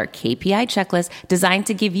popular KPI checklist designed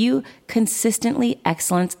to give you consistently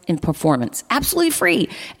excellence in performance, absolutely free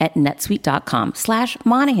at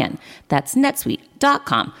netsuite.com/Monahan. That's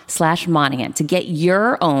netsuite.com/Monahan to get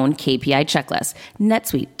your own KPI checklist.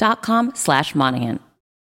 netsuite.com/Monahan.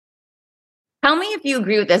 Tell me if you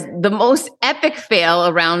agree with this. The most epic fail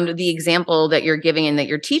around the example that you're giving and that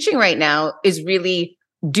you're teaching right now is really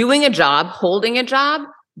doing a job, holding a job,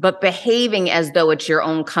 but behaving as though it's your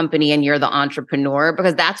own company and you're the entrepreneur,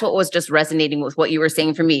 because that's what was just resonating with what you were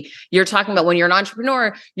saying for me. You're talking about when you're an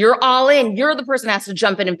entrepreneur, you're all in. You're the person that has to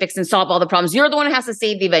jump in and fix and solve all the problems. You're the one who has to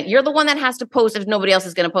save the event. You're the one that has to post if nobody else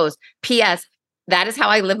is going to post. P.S. That is how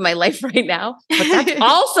I live my life right now. But that's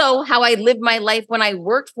also how I lived my life when I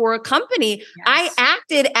worked for a company. Yes. I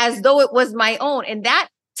acted as though it was my own. And that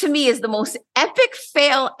to me is the most epic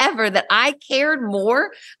fail ever, that I cared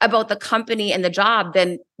more about the company and the job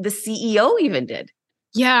than the CEO even did.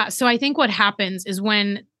 Yeah. So I think what happens is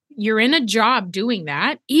when you're in a job doing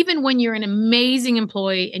that, even when you're an amazing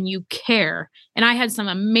employee and you care, and I had some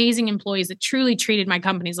amazing employees that truly treated my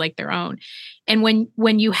companies like their own. And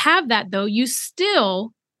when you have that, though, you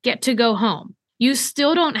still get to go home. You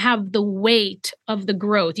still don't have the weight of the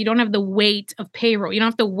growth. You don't have the weight of payroll. You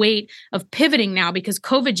don't have the weight of pivoting now because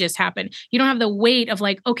COVID just happened. You don't have the weight of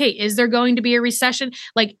like, okay, is there going to be a recession?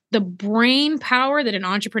 Like the brain power that an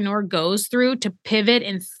entrepreneur goes through to pivot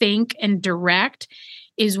and think and direct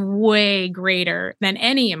is way greater than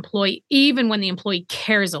any employee, even when the employee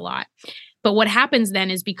cares a lot. But what happens then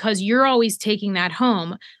is because you're always taking that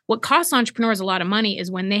home, what costs entrepreneurs a lot of money is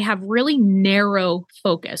when they have really narrow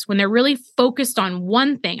focus, when they're really focused on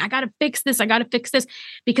one thing. I got to fix this. I got to fix this.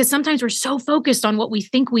 Because sometimes we're so focused on what we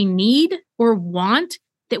think we need or want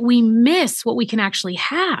that we miss what we can actually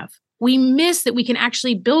have. We miss that we can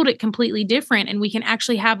actually build it completely different and we can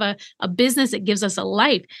actually have a business that gives us a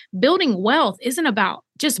life. Building wealth isn't about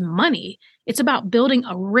just money. It's about building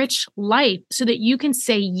a rich life so that you can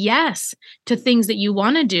say yes to things that you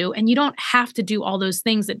want to do and you don't have to do all those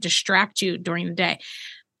things that distract you during the day.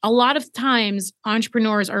 A lot of times,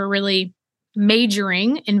 entrepreneurs are really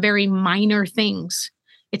majoring in very minor things.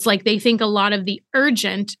 It's like they think a lot of the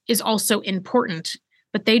urgent is also important,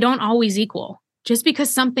 but they don't always equal. Just because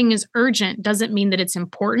something is urgent doesn't mean that it's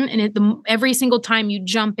important. And every single time you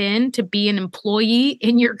jump in to be an employee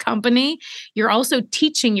in your company, you're also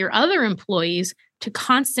teaching your other employees to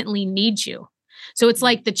constantly need you. So it's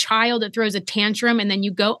like the child that throws a tantrum and then you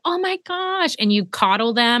go, oh my gosh, and you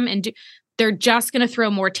coddle them and they're just going to throw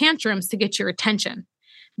more tantrums to get your attention.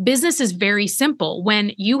 Business is very simple.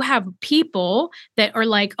 When you have people that are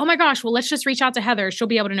like, oh my gosh, well, let's just reach out to Heather. She'll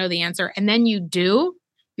be able to know the answer. And then you do.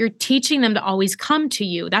 You're teaching them to always come to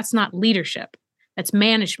you. That's not leadership. That's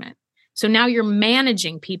management. So now you're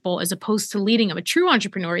managing people as opposed to leading them. A true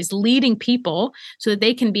entrepreneur is leading people so that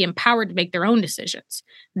they can be empowered to make their own decisions.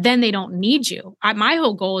 Then they don't need you. My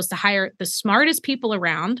whole goal is to hire the smartest people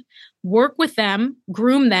around, work with them,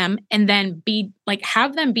 groom them, and then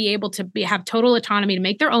have them be able to have total autonomy to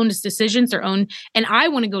make their own decisions, and I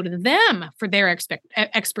want to go to them for their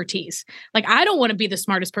expertise. Like, I don't want to be the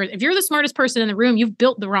smartest person. If you're the smartest person in the room, you've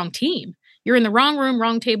built the wrong team. You're in the wrong room,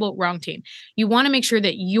 wrong table, wrong team. You want to make sure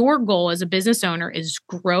that your goal as a business owner is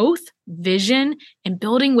growth, vision, and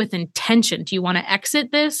building with intention. Do you want to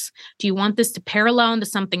exit this? Do you want this to parallel into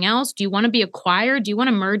something else? Do you want to be acquired? Do you want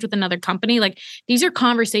to merge with another company? Like, these are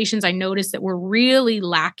conversations I noticed that were really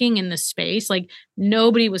lacking in this space. Like,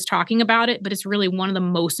 nobody was talking about it, but it's really one of the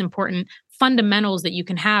most important fundamentals that you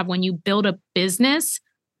can have when you build a business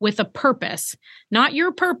with a purpose. Not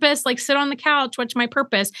your purpose, like sit on the couch, what's my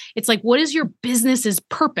purpose? It's like, what is your business's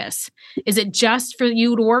purpose? Is it just for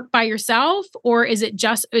you to work by yourself? Or is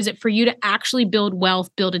it for you to actually build wealth,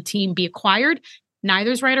 build a team, be acquired?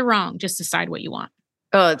 Neither's right or wrong. Just decide what you want.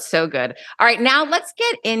 Oh, it's so good. All right, now let's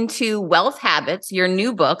get into Wealth Habits, your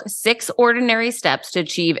new book, 6 Ordinary Steps to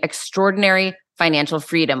Achieve Extraordinary Financial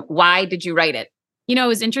Freedom. Why did you write it? You know, it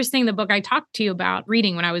was interesting. The book I talked to you about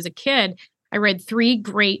reading when I was a kid, I read 3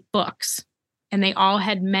 great books and they all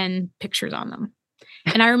had men pictures on them.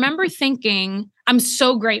 And I remember thinking, I'm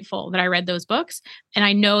so grateful that I read those books. And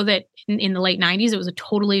I know that in the late 90s, it was a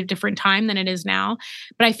totally different time than it is now.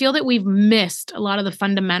 But I feel that we've missed a lot of the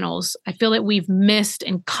fundamentals. I feel that we've missed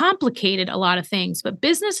and complicated a lot of things. But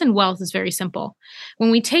business and wealth is very simple.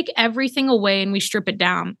 When we take everything away and we strip it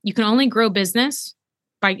down, you can only grow business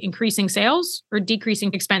by increasing sales or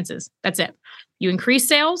decreasing expenses. That's it. You increase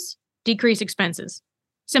sales, decrease expenses.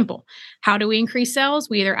 Simple. How do we increase sales?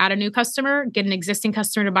 We either add a new customer, get an existing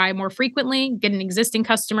customer to buy more frequently, get an existing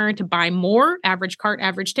customer to buy more, average cart,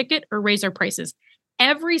 average ticket, or raise our prices.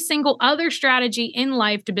 Every single other strategy in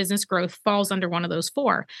life to business growth falls under one of those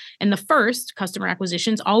 4. And the first, customer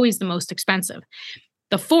acquisition, is always the most expensive.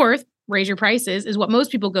 The fourth, raise your prices, is what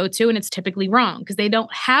most people go to, and it's typically wrong because they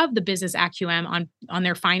don't have the business acumen on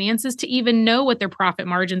their finances to even know what their profit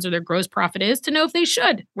margins or their gross profit is to know if they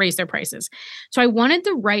should raise their prices. So I wanted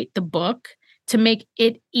to write the book to make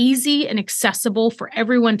it easy and accessible for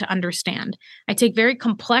everyone to understand. I take very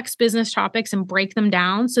complex business topics and break them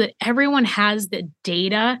down so that everyone has the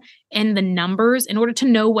data and the numbers in order to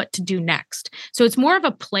know what to do next. So it's more of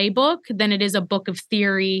a playbook than it is a book of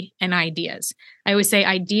theory and ideas. I always say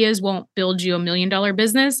ideas won't build you $1 million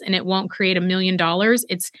business and it won't create $1 million.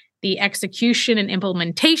 It's the execution and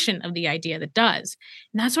implementation of the idea that does.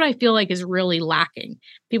 And that's what I feel like is really lacking.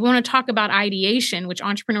 People want to talk about ideation, which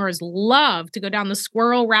entrepreneurs love to go down the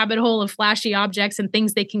squirrel rabbit hole of flashy objects and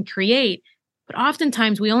things they can create. But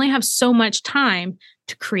oftentimes we only have so much time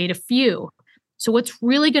to create a few. So what's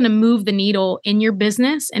really going to move the needle in your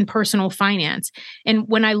business and personal finance? And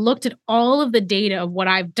when I looked at all of the data of what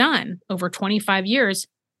I've done over 25 years,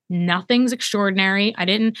 nothing's extraordinary. I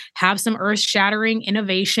didn't have some earth-shattering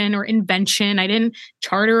innovation or invention. I didn't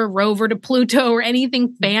charter a rover to Pluto or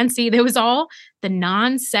anything fancy. There was all the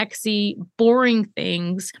non-sexy, boring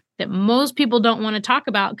things that most people don't want to talk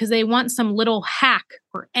about because they want some little hack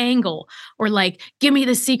or angle or like, give me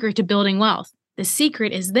the secret to building wealth. The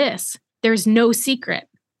secret is this. There's no secret.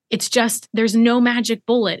 It's just, there's no magic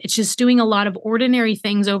bullet. It's just doing a lot of ordinary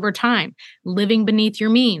things over time, living beneath your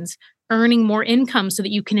means, earning more income so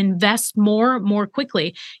that you can invest more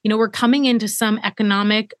quickly. You know, we're coming into some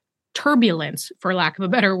economic turbulence, for lack of a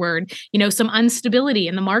better word, you know, some instability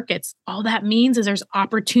in the markets. All that means is there's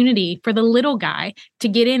opportunity for the little guy to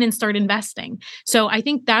get in and start investing. So I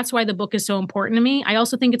think that's why the book is so important to me. I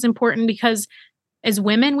also think it's important because as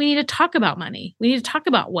women, we need to talk about money. We need to talk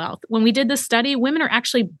about wealth. When we did this study, women are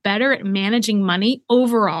actually better at managing money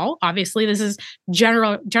overall. Obviously, this is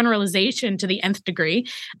generalization to the nth degree,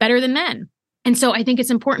 better than men. And so I think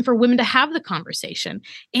it's important for women to have the conversation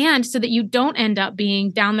and so that you don't end up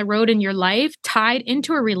being down the road in your life tied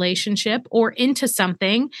into a relationship or into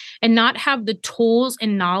something and not have the tools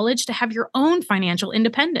and knowledge to have your own financial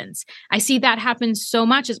independence. I see that happen so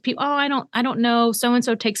much as people, oh, I don't know.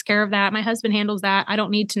 So-and-so takes care of that. My husband handles that. I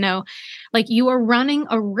don't need to know. Like, you are running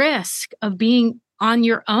a risk of being on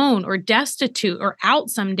your own or destitute or out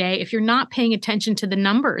someday if you're not paying attention to the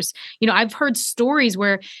numbers. You know, I've heard stories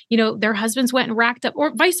where, you know, their husbands went and racked up,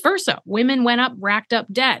 or vice versa. Women went up, racked up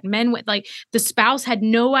debt. Men went, like, the spouse had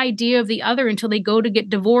no idea of the other until they go to get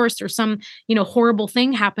divorced or some, you know, horrible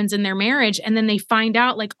thing happens in their marriage. And then they find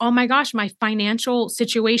out, like, oh my gosh, my financial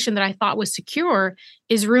situation that I thought was secure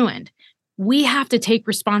is ruined. We have to take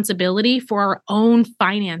responsibility for our own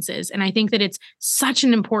finances. And I think that it's such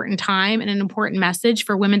an important time and an important message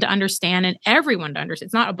for women to understand and everyone to understand.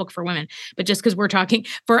 It's not a book for women, but just because we're talking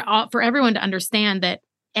for everyone to understand that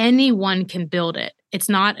anyone can build it. It's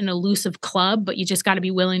not an elusive club, but you just got to be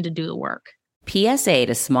willing to do the work. PSA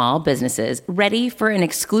to small businesses ready for an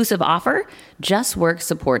exclusive offer? JustWorks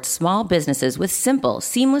supports small businesses with simple,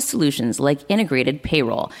 seamless solutions like integrated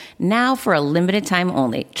payroll. Now for a limited time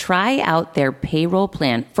only, try out their payroll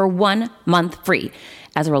plan for 1 month free.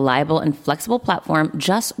 As a reliable and flexible platform,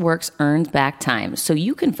 JustWorks earns back time so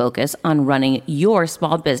you can focus on running your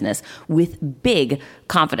small business with big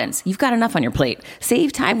confidence. You've got enough on your plate.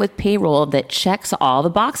 Save time with payroll that checks all the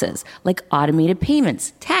boxes, like automated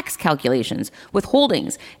payments, tax calculations,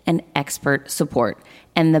 withholdings, and expert support.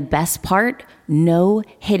 And the best part, no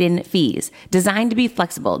hidden fees. Designed to be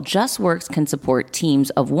flexible, JustWorks can support teams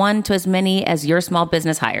of 1 to as many as your small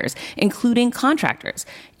business hires, including contractors.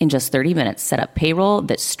 In just 30 minutes, set up payroll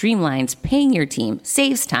that streamlines paying your team,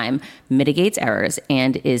 saves time, mitigates errors,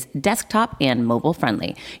 and is desktop and mobile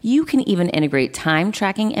friendly. You can even integrate time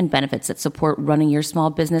tracking and benefits that support running your small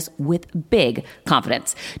business with big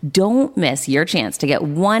confidence. Don't miss your chance to get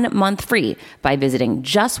 1 month free by visiting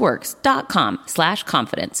justworks.com/confidence.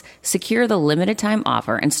 Secure the limited time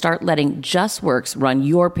offer and start letting JustWorks run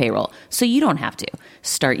your payroll so you don't have to.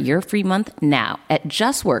 Start your free month now at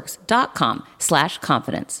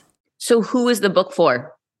justworks.com/confidence. So who is the book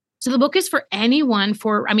for? So the book is for anyone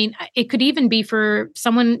it could even be for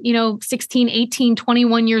someone, 16, 18,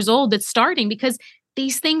 21 years old that's starting, because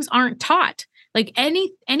these things aren't taught. Like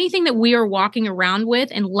anything that we are walking around with,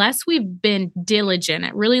 unless we've been diligent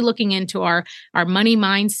at really looking into our money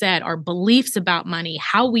mindset, our beliefs about money,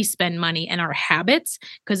 how we spend money, and our habits,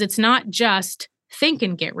 because it's not just think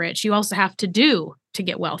and get rich. You also have to do to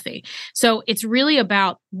get wealthy. So it's really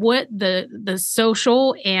about what the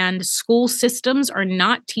social and school systems are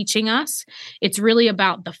not teaching us. It's really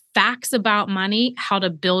about the facts about money, how to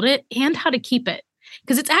build it, and how to keep it.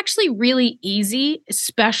 Because it's actually really easy,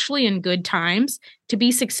 especially in good times, to be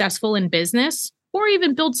successful in business or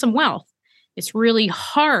even build some wealth. It's really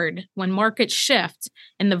hard when markets shift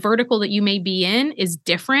and the vertical that you may be in is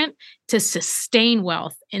different to sustain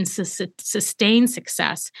wealth and sustain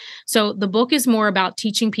success. So the book is more about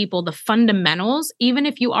teaching people the fundamentals, even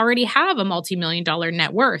if you already have a multi-million-dollar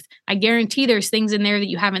net worth. I guarantee there's things in there that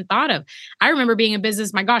you haven't thought of. I remember being in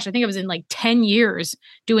business, I think I was in like 10 years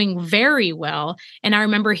doing very well. And I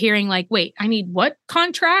remember hearing like, wait, I need what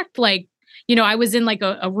contract? I was in like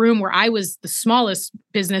a room where I was the smallest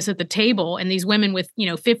business at the table. And these women with,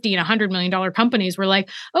 $50 and $100 million companies were like,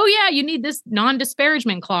 oh yeah, you need this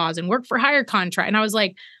non-disparagement clause and work for hire contract. And I was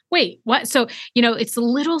like, wait, what? So, it's the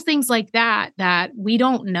little things like that we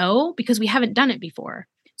don't know because we haven't done it before.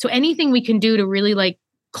 So anything we can do to really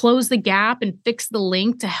close the gap and fix the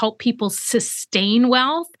link to help people sustain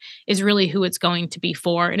wealth is really who it's going to be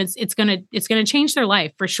for. And it's going to change their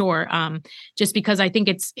life for sure. Just because I think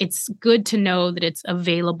it's good to know that it's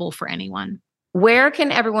available for anyone. Where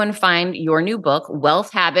can everyone find your new book,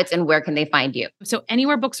 Wealth Habits, and where can they find you? So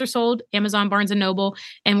anywhere books are sold, Amazon, Barnes & Noble,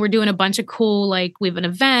 and we're doing a bunch of cool, we have an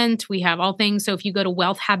event, we have all things. So if you go to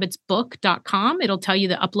wealthhabitsbook.com, it'll tell you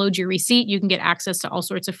to upload your receipt. You can get access to all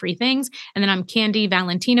sorts of free things. And then I'm Candy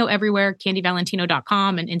Valentino everywhere,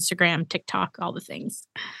 candyvalentino.com and Instagram, TikTok, all the things.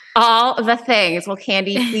 All the things. Well,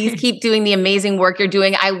 Candy, please keep doing the amazing work you're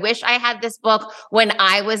doing. I wish I had this book when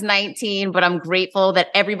I was 19, but I'm grateful that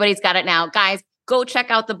everybody's got it now. Guys, go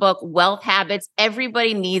check out the book, Wealth Habits.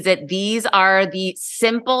 Everybody needs it. These are the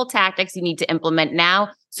simple tactics you need to implement now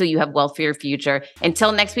so you have wealth for your future.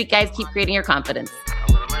 Until next week, guys, keep creating your confidence.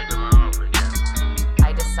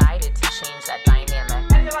 I decided to change that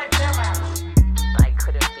dynamic. I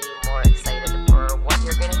couldn't be more excited for what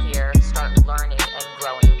you're going to hear, start learning and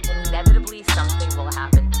growing. Inevitably, something will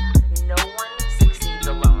happen. No one succeeds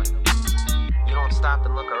alone. You don't stop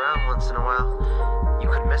and look around once in a while, you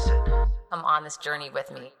could miss it. Come on this journey with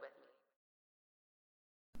me.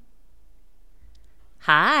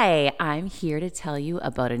 Hi, I'm here to tell you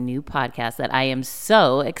about a new podcast that I am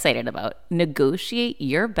so excited about, Negotiate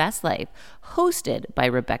Your Best Life, hosted by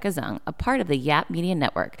Rebecca Zung, a part of the Yap Media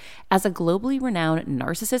Network. As a globally renowned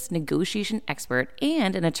narcissist negotiation expert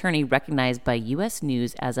and an attorney recognized by U.S.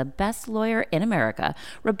 News as a best lawyer in America,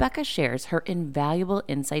 Rebecca shares her invaluable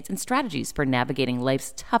insights and strategies for navigating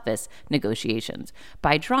life's toughest negotiations.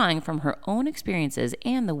 By drawing from her own experiences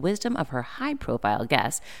and the wisdom of her high-profile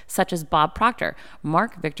guests, such as Bob Proctor,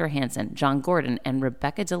 Mark Victor Hansen, John Gordon, and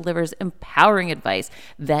Rebecca delivers empowering advice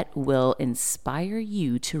that will inspire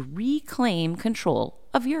you to reclaim control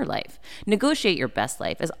of your life. Negotiate Your Best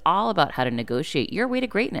Life is all about how to negotiate your way to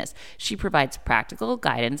greatness. She provides practical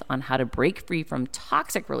guidance on how to break free from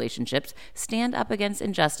toxic relationships, stand up against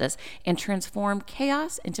injustice, and transform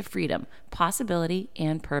chaos into freedom, possibility,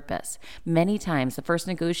 and purpose. Many times, the first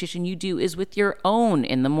negotiation you do is with your own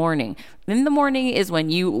in the morning. In the morning is when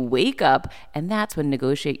you wake up, and that's when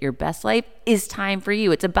Negotiate Your Best Life is time for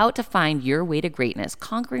you. It's about to find your way to greatness,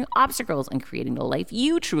 conquering obstacles and creating the life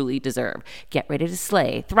you truly deserve. Get ready to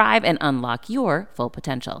slay, thrive, and unlock your full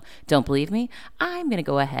potential. Don't believe me? I'm going to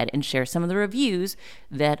go ahead and share some of the reviews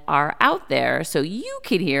that are out there so you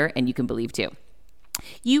can hear and you can believe too.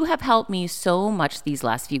 You have helped me so much these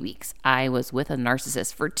last few weeks. I was with a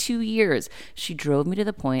narcissist for 2 years. She drove me to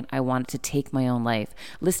the point I wanted to take my own life.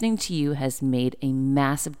 Listening to you has made a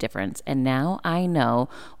massive difference, and now I know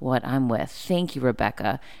what I'm with. Thank you,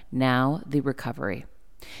 Rebecca. Now the recovery.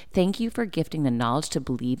 Thank you for gifting the knowledge to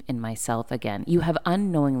believe in myself again. You have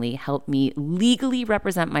unknowingly helped me legally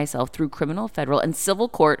represent myself through criminal, federal, and civil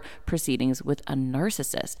court proceedings with a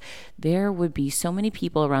narcissist. There would be so many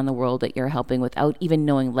people around the world that you're helping without even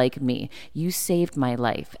knowing, like me. You saved my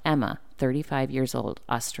life. Emma, 35 years old,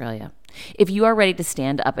 Australia. If you are ready to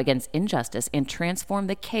stand up against injustice and transform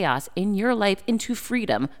the chaos in your life into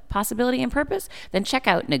freedom, possibility, and purpose, then check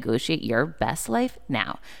out Negotiate Your Best Life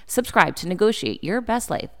now. Subscribe to Negotiate Your Best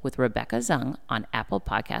Life with Rebecca Zung on Apple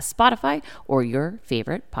Podcasts, Spotify, or your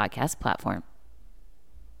favorite podcast platform.